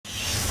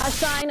A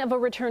sign of a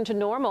return to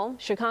normal.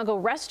 Chicago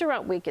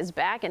Restaurant Week is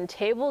back and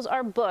tables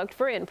are booked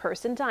for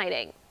in-person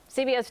dining.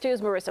 CBS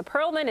 2's Marissa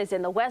Perlman is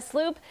in the West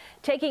Loop,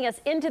 taking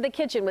us into the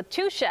kitchen with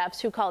two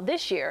chefs who call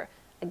this year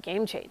a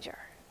game changer.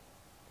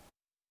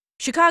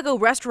 Chicago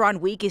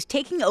Restaurant Week is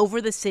taking over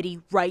the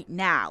city right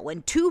now,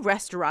 and two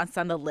restaurants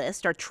on the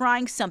list are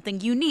trying something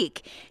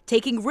unique,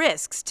 taking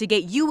risks to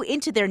get you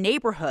into their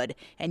neighborhood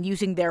and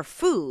using their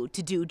food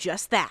to do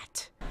just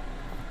that.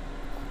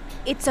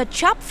 It's a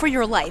chop for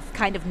your life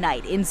kind of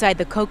night inside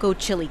the Coco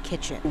Chili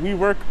kitchen. We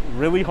work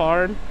really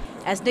hard.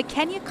 As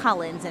Nakenya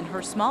Collins and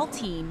her small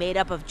team made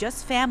up of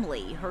just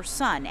family, her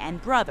son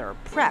and brother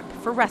prep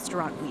for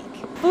Restaurant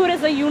Week. Food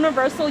is a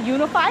universal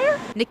unifier.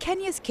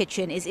 Nakenya's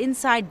kitchen is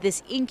inside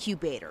this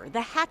incubator,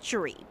 the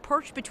hatchery,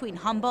 perched between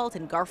Humboldt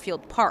and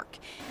Garfield Park.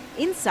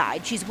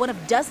 Inside, she's one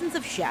of dozens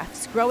of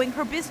chefs growing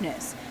her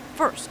business,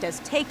 first as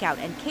takeout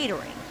and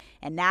catering.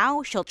 And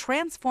now she'll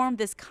transform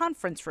this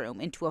conference room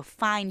into a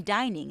fine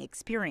dining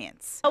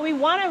experience. We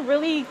want to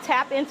really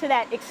tap into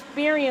that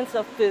experience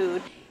of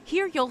food.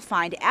 Here you'll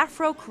find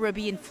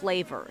Afro-Caribbean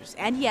flavors,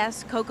 and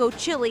yes, Coco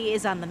Chili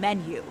is on the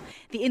menu.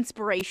 The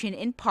inspiration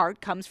in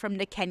part comes from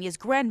Nakenya's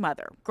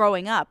grandmother,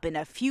 growing up in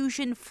a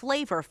fusion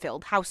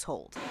flavor-filled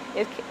household.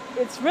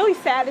 It's really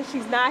sad that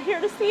she's not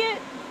here to see it,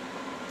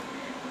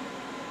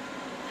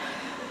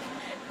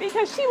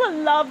 because she would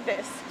love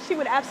this. She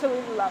would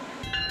absolutely love it.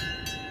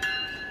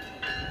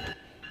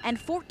 And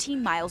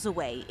 14 miles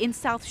away in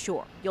South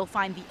Shore, you'll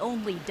find the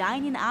only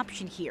dine-in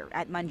option here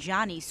at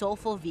Mangiani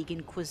Soulful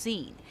Vegan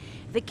Cuisine.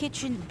 The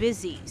kitchen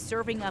busy,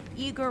 serving up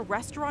eager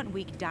Restaurant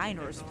Week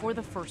diners for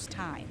the first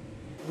time.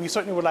 We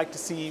certainly would like to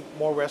see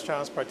more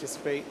restaurants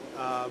participate.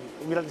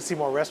 We'd like to see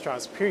more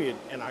restaurants, period,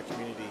 in our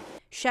community.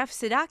 Chef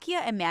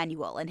Sadakia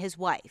Emanuel and his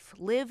wife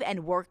live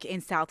and work in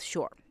South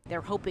Shore.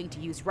 They're hoping to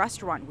use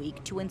Restaurant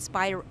Week to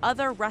inspire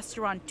other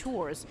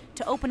restaurateurs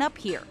to open up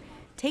here,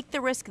 take the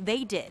risk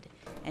they did,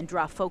 and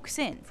draw folks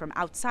in from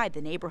outside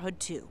the neighborhood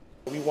too.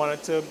 We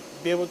wanted to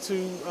be able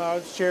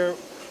to share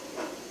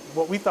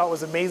what we thought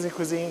was amazing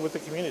cuisine with the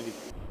community.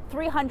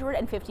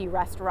 350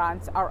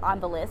 restaurants are on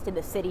the list in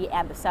the city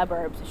and the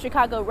suburbs.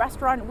 Chicago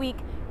Restaurant Week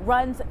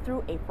runs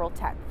through April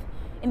 10th.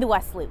 In the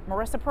West Loop,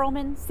 Marissa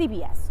Perlman,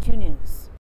 CBS 2 News.